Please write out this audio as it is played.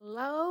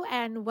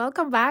and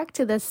welcome back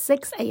to the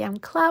 6 a.m.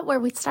 Club where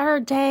we start our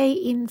day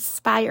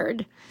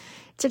inspired.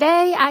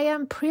 Today, I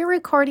am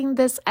pre-recording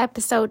this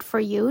episode for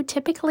you.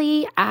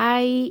 Typically,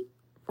 I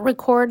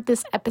record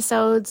these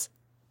episodes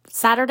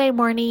Saturday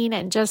morning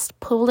and just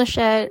publish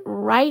it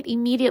right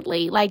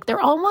immediately, like they're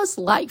almost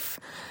live.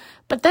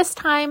 But this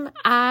time,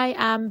 I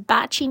am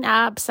batching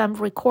up some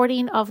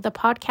recording of the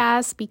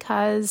podcast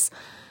because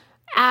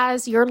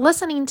as you're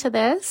listening to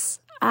this,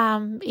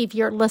 if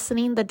you're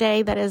listening the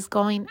day that is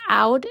going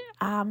out,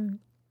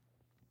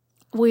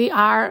 we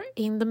are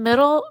in the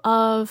middle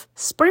of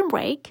spring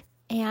break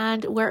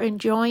and we're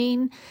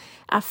enjoying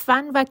a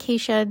fun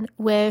vacation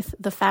with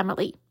the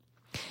family.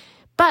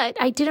 But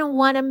I didn't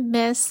want to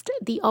miss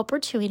the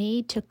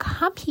opportunity to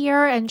come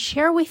here and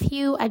share with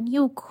you a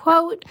new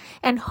quote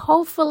and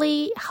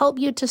hopefully help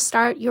you to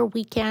start your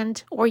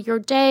weekend or your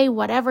day,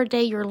 whatever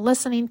day you're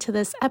listening to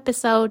this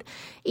episode,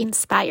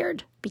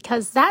 inspired.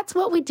 Because that's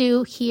what we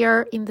do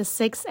here in the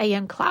 6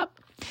 a.m. Club.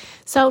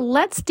 So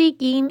let's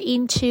dig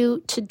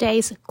into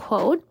today's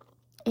quote.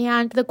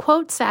 And the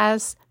quote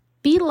says,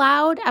 "Be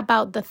loud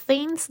about the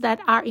things that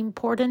are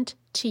important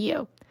to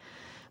you."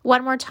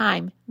 One more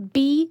time,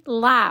 be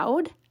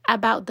loud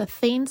about the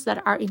things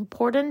that are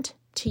important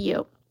to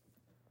you.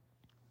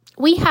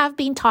 We have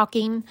been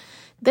talking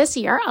this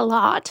year a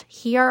lot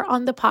here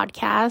on the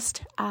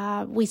podcast.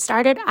 We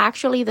started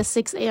actually the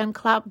 6 a.m.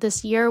 Club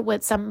this year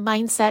with some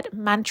mindset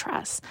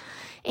mantras.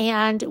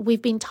 And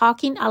we've been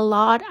talking a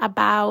lot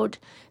about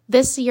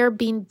this year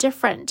being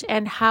different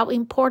and how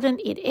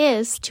important it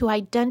is to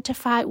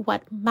identify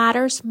what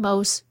matters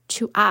most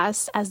to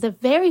us as the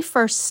very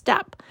first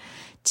step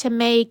to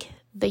make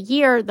the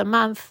year, the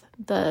month,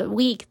 the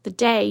week, the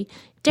day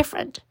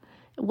different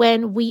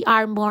when we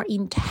are more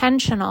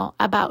intentional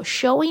about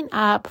showing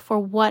up for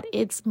what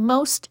is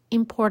most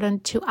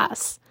important to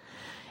us.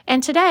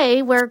 And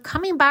today we're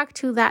coming back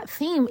to that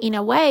theme in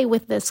a way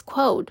with this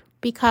quote,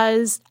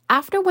 because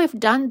after we've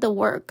done the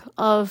work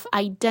of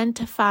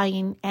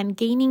identifying and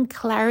gaining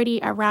clarity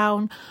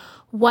around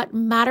what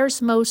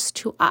matters most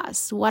to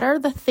us, what are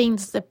the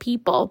things, the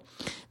people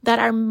that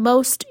are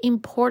most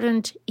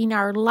important in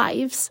our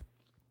lives,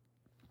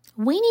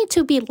 we need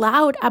to be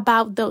loud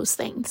about those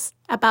things,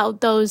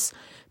 about those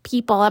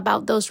people,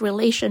 about those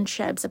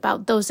relationships,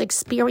 about those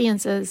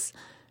experiences,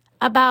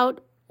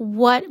 about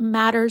what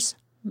matters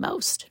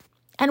most.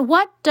 And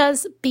what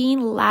does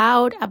being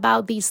loud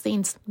about these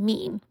things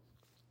mean?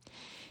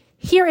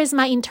 Here is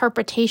my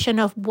interpretation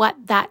of what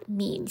that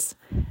means.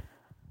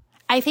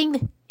 I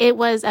think it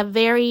was a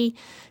very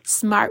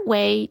smart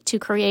way to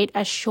create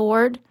a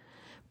short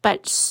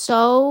but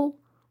so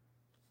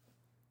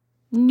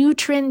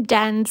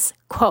nutrient-dense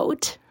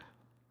quote.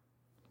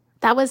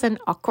 That was an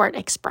awkward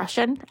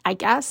expression, I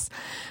guess,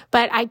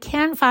 but I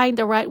can't find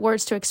the right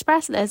words to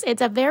express this.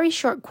 It's a very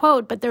short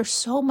quote, but there's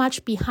so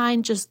much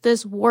behind just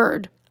this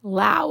word,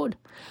 loud.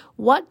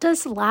 What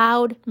does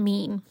loud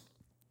mean?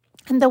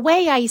 And the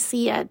way I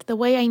see it, the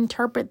way I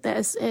interpret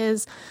this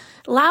is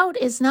loud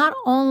is not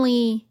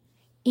only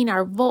in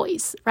our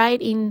voice, right?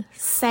 In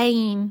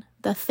saying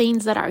the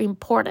things that are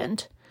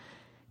important.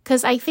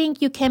 Because I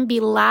think you can be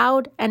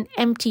loud and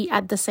empty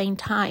at the same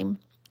time.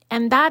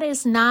 And that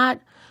is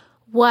not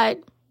what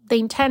the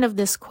intent of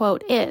this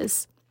quote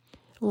is.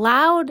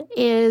 Loud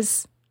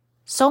is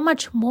so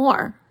much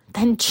more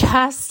than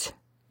just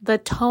the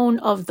tone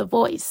of the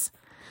voice.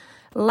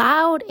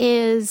 Loud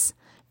is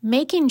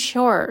making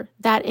sure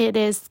that it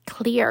is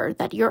clear,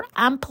 that you're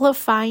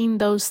amplifying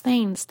those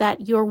things,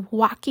 that you're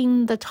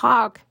walking the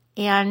talk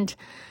and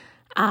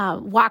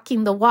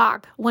walking the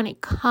walk when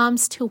it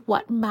comes to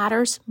what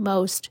matters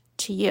most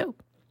to you.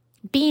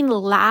 Being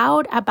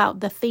loud about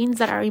the things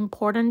that are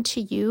important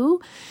to you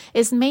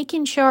is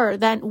making sure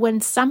that when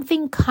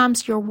something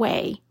comes your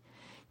way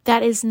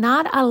that is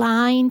not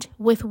aligned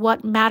with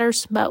what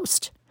matters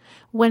most,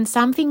 when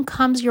something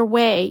comes your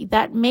way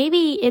that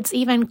maybe it's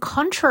even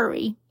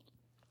contrary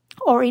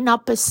or in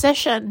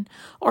opposition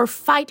or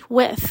fight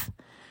with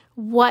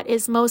what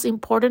is most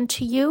important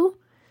to you,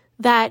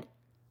 that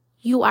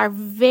you are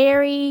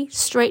very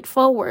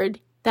straightforward,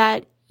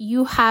 that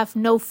you have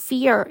no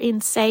fear in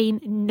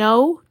saying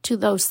no to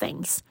those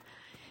things,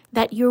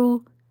 that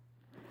you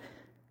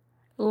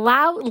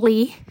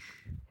loudly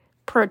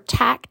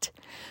protect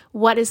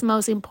what is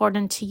most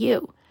important to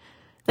you,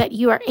 that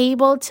you are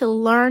able to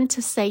learn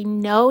to say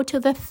no to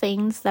the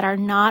things that are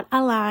not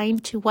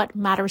aligned to what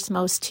matters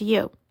most to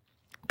you.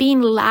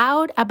 Being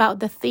loud about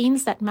the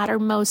things that matter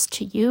most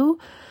to you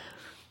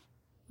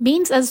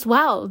means as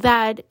well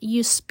that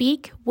you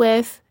speak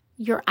with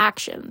your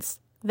actions,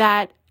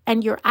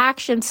 and your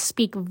actions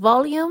speak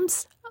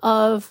volumes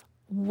of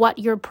what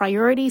your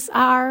priorities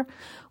are,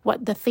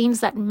 what the things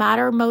that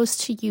matter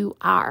most to you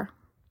are.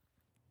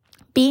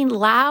 Being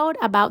loud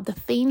about the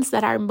things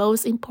that are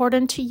most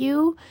important to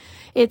you,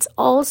 it's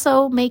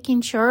also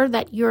making sure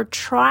that you're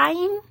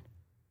trying,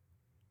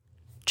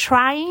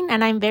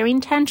 and I'm very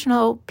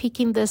intentional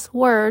picking this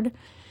word,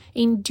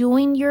 in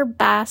doing your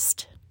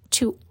best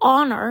to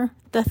honor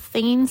the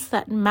things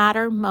that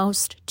matter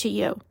most to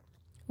you.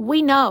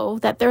 We know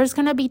that there's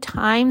going to be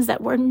times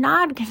that we're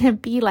not going to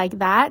be like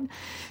that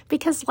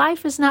because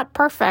life is not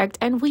perfect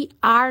and we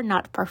are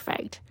not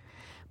perfect.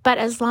 But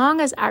as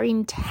long as our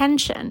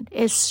intention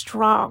is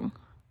strong,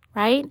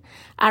 right,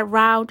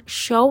 around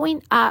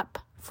showing up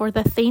for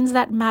the things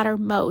that matter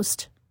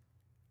most,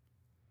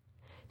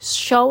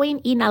 showing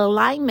in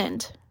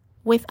alignment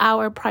with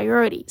our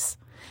priorities,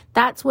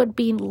 that's what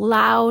being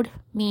loud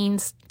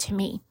means to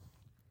me.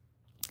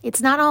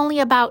 It's not only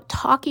about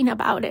talking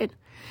about it.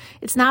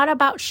 It's not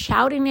about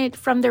shouting it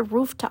from the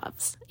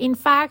rooftops. In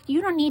fact,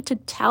 you don't need to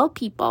tell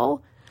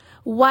people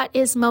what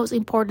is most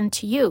important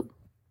to you.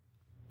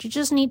 You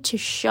just need to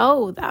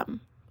show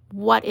them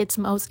what is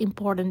most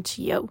important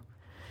to you.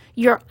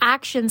 Your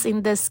actions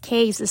in this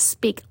case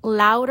speak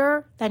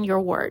louder than your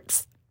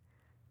words.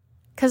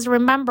 Because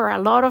remember,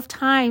 a lot of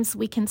times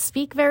we can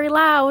speak very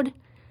loud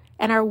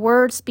and our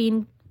words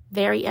being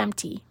very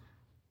empty.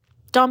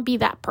 Don't be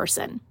that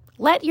person.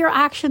 Let your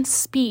actions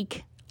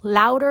speak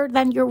louder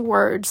than your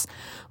words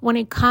when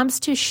it comes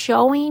to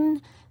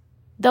showing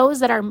those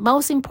that are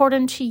most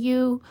important to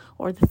you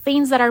or the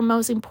things that are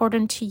most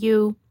important to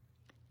you.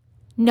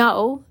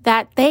 Know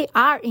that they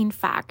are, in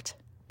fact,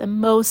 the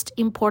most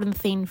important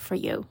thing for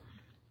you.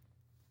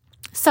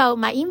 So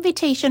my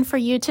invitation for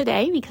you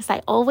today, because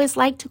I always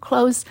like to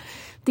close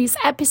these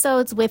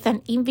episodes with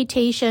an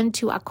invitation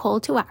to a call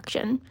to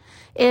action,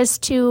 is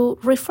to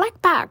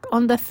reflect back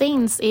on the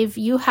things. If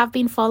you have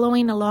been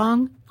following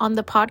along on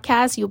the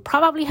podcast, you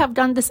probably have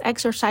done this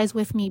exercise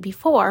with me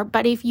before,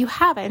 but if you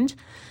haven't,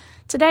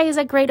 today is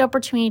a great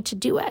opportunity to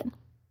do it.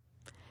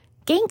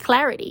 Gain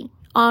clarity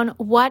on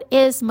what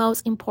is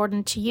most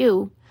important to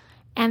you,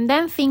 and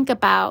then think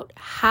about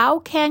how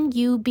can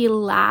you be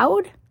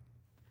loud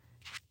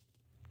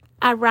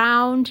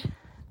around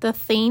the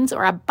things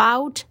or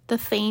about the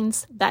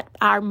things that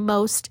are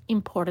most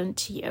important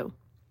to you.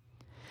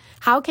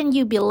 How can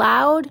you be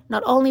loud,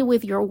 not only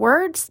with your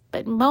words,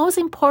 but most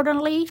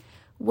importantly,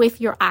 with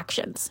your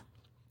actions?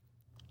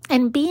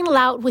 And being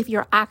loud with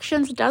your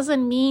actions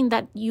doesn't mean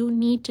that you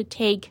need to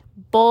take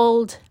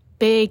bold,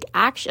 big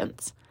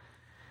actions.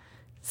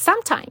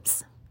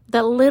 Sometimes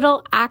the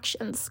little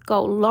actions go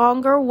a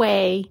longer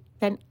way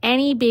than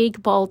any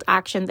big, bold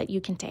action that you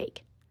can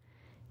take.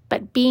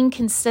 But being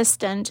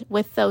consistent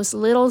with those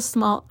little,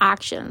 small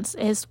actions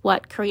is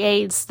what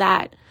creates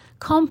that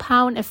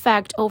compound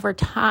effect over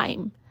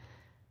time,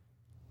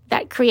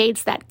 that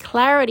creates that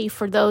clarity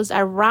for those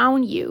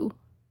around you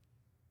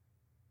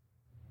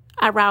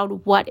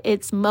around what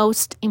is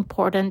most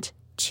important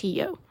to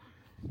you.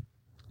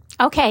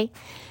 Okay,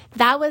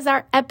 that was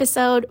our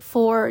episode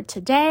for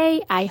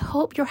today. I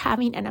hope you're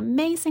having an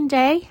amazing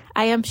day.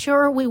 I am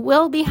sure we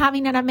will be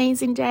having an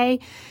amazing day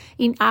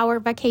in our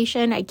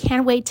vacation. I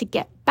can't wait to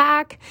get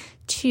back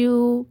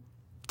to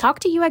talk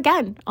to you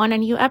again on a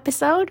new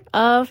episode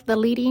of the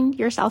Leading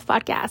Yourself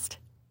podcast.